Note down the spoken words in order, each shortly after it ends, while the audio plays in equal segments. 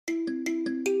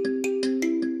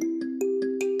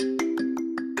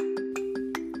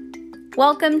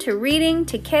Welcome to Reading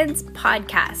to Kids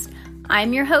podcast.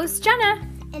 I'm your host, Jenna.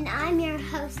 And I'm your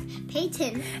host,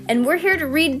 Peyton. And we're here to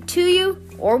read to you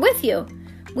or with you.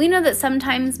 We know that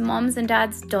sometimes moms and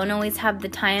dads don't always have the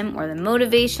time or the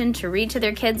motivation to read to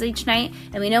their kids each night,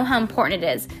 and we know how important it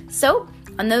is. So,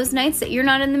 on those nights that you're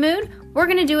not in the mood, we're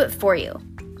going to do it for you.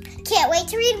 Can't wait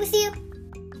to read with you.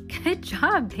 Good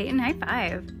job, Peyton. High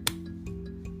five.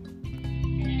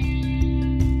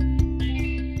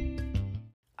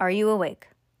 Are you awake?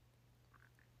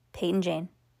 Peyton Jane.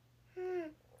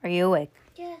 Are you awake?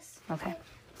 Yes. Okay.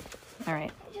 All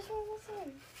right. I just want to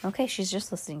listen. Okay, she's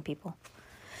just listening, people.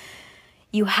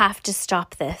 You Have to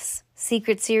Stop This.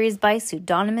 Secret Series by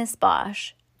Pseudonymous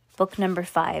Bosch. Book number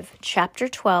 5. Chapter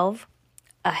 12.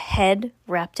 A Head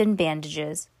Wrapped in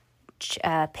Bandages.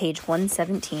 Page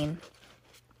 117.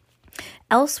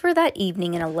 Elsewhere that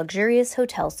evening in a luxurious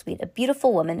hotel suite, a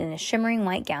beautiful woman in a shimmering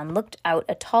white gown looked out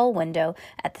a tall window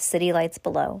at the city lights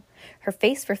below. Her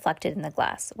face reflected in the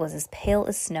glass was as pale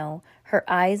as snow, her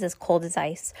eyes as cold as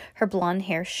ice, her blonde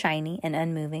hair shiny and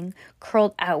unmoving,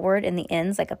 curled outward in the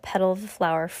ends like a petal of a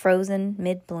flower frozen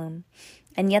mid-bloom.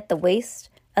 And yet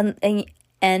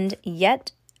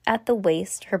yet at the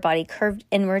waist, her body curved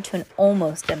inward to an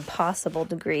almost impossible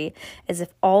degree, as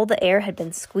if all the air had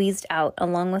been squeezed out,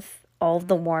 along with all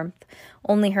the warmth.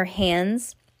 Only her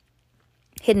hands,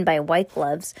 hidden by white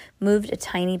gloves, moved a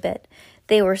tiny bit.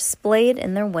 They were splayed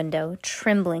in their window,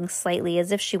 trembling slightly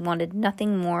as if she wanted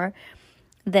nothing more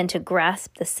than to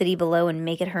grasp the city below and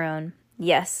make it her own.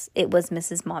 Yes, it was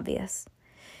Mrs. Movius.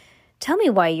 "Tell me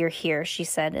why you're here," she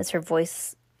said, as her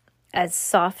voice as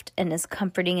soft and as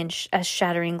comforting as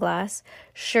shattering glass.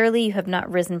 "Surely you have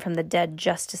not risen from the dead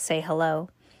just to say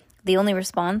hello." The only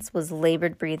response was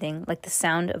labored breathing, like the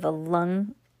sound of a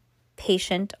lung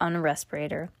patient on a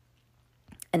respirator,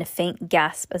 and a faint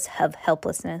gasp of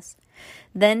helplessness.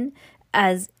 Then,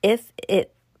 as if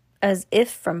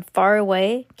from far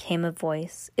away, came a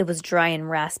voice. It was dry and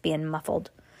raspy and muffled.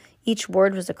 Each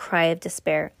word was a cry of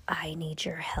despair. "I need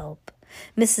your help."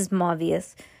 Miss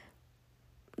Movius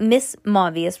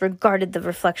regarded the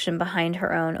reflection behind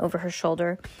her own over her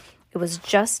shoulder. It was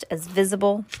just as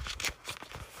visible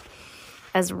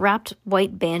as wrapped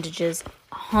white bandages.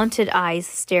 Haunted eyes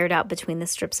stared out between the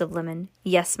strips of linen.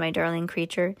 "Yes, my darling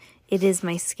creature, it is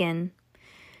my skin."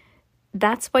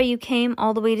 "That's why you came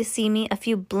all the way to see me? A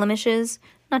few blemishes?"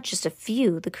 "Not just a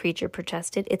few," the creature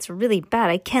protested. "It's really bad.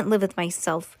 I can't live with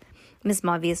myself." Miss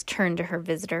Movius turned to her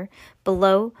visitor.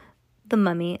 Below the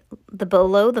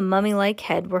mummy-like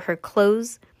head were her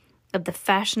clothes of the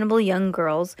fashionable young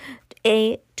girls,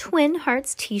 a Twin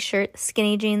Hearts t-shirt,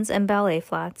 skinny jeans, and ballet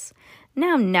flats.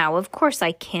 Now, of course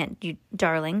I can't, you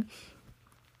darling.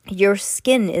 Your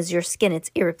skin is your skin.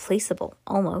 It's irreplaceable,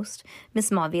 almost." Miss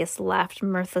Movius laughed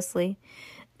mirthlessly.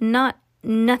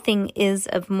 Nothing is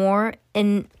of more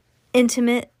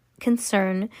intimate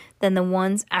concern than the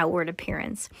one's outward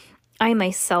appearance. I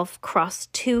myself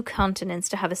crossed 2 continents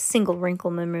to have a single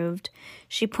wrinkle removed.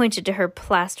 She pointed to her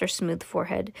plaster-smooth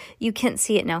forehead. "You can't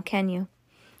see it now, can you?"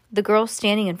 The girl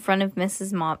standing in front of Miss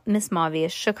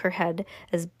Movius shook her head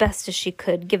as best as she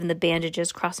could, given the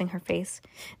bandages crossing her face.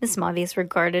 Miss Movius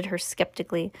regarded her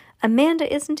skeptically.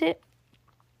 "Amanda, isn't it?"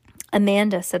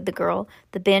 "Amanda," said the girl.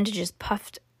 The bandages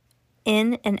puffed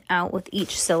in and out with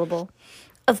each syllable.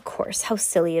 "Of course, how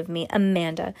silly of me.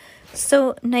 Amanda.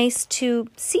 So nice to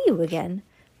see you again.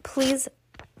 Please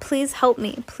help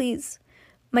me, please.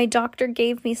 My doctor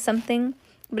gave me something,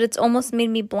 but it's almost made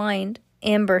me blind."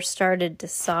 Amber started to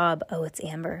sob. "Oh, it's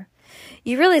Amber."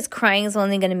 "You realize crying is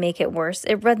only going to make it worse.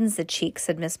 It reddens the cheeks,"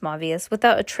 said Miss Movius,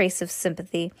 without a trace of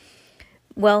sympathy.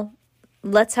 "Well,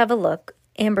 let's have a look."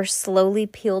 Amber slowly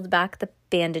peeled back the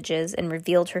bandages and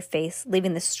revealed her face,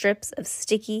 leaving the strips of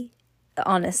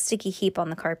on a sticky heap on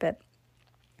the carpet.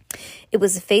 It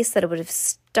was a face that would have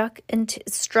struck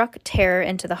terror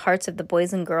into the hearts of the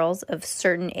boys and girls of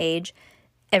certain age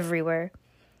everywhere.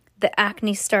 The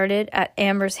acne started at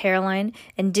Amber's hairline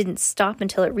and didn't stop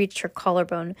until it reached her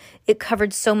collarbone. It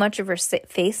covered so much of her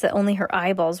face that only her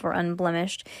eyeballs were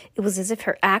unblemished. It was as if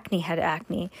her acne had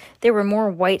acne. There were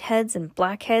more white heads and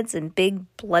black heads and big,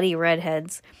 bloody red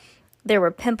heads. There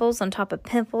were pimples on top of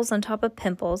pimples on top of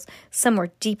pimples. Some were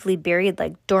deeply buried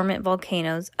like dormant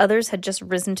volcanoes. Others had just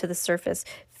risen to the surface,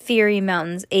 fiery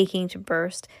mountains aching to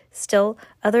burst. Still,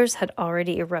 others had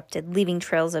already erupted, leaving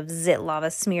trails of zit lava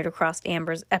smeared across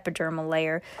Amber's epidermal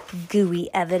layer,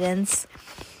 gooey evidence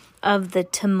of the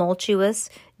tumultuous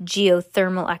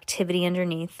geothermal activity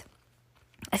underneath.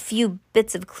 A few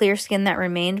bits of clear skin that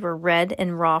remained were red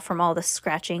and raw from all the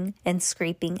scratching and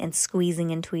scraping and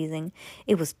squeezing and tweezing.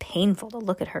 It was painful to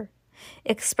look at her.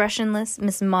 Expressionless,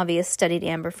 Miss Mavius studied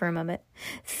Amber for a moment.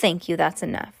 Thank you, that's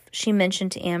enough. She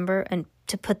motioned for Amber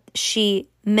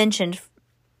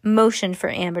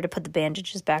to put the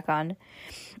bandages back on.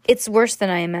 It's worse than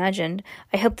I imagined.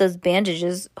 I hope those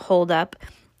bandages hold up.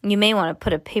 You may want to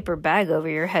put a paper bag over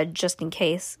your head just in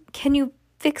case. Can you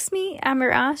fix me?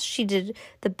 Amber asked. She did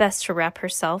the best to wrap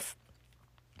herself,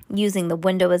 using the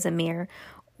window as a mirror.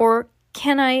 Or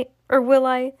can I, or will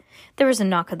I? There was a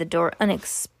knock at the door.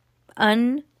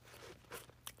 An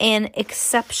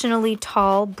exceptionally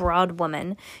tall, broad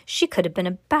woman. She could have been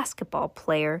a basketball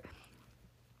player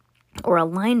or a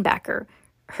linebacker.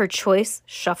 Her choice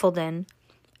shuffled in.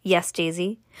 Yes,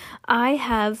 Daisy. I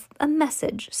have a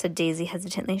message, said Daisy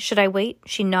hesitantly. Should I wait?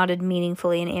 She nodded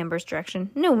meaningfully in Amber's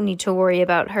direction. No need to worry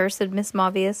about her, said Miss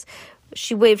Mavius.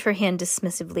 She waved her hand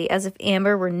dismissively, as if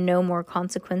Amber were no more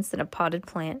consequence than a potted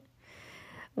plant.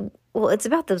 Well, it's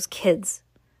about those kids.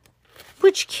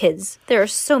 Which kids? There are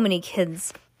so many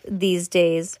kids these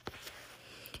days.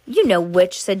 You know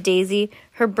which, said Daisy,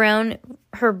 her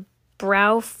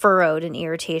brow furrowed in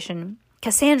irritation.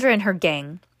 Cassandra and her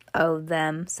gang. Oh,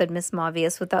 them, said Miss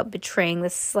Mavius without betraying the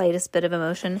slightest bit of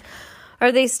emotion. Are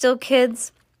they still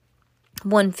kids?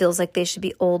 One feels like they should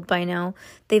be old by now.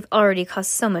 They've already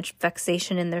caused so much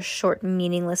vexation in their short,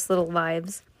 meaningless little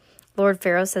lives. Lord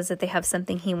Pharaoh says that they have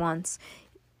something he wants.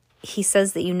 He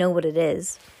says that you know what it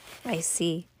is. I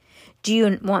see. Do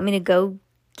you want me to go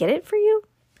get it for you?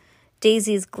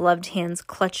 Daisy's gloved hands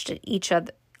clutched at each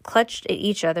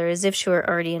other as if she were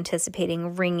already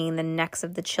anticipating wringing the necks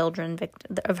of the children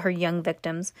of her young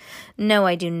victims. No,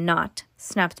 I do not,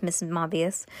 snapped Miss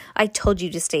Mavius. I told you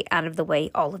to stay out of the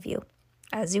way, all of you.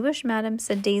 As you wish, madam,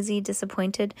 said Daisy,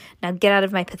 disappointed. Now get out,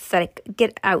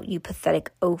 you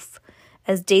pathetic oaf.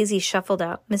 As Daisy shuffled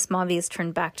out, Miss Mavius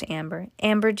turned back to Amber.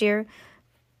 Amber, dear,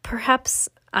 perhaps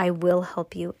I will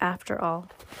help you after all.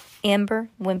 Amber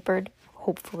whimpered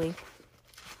hopefully.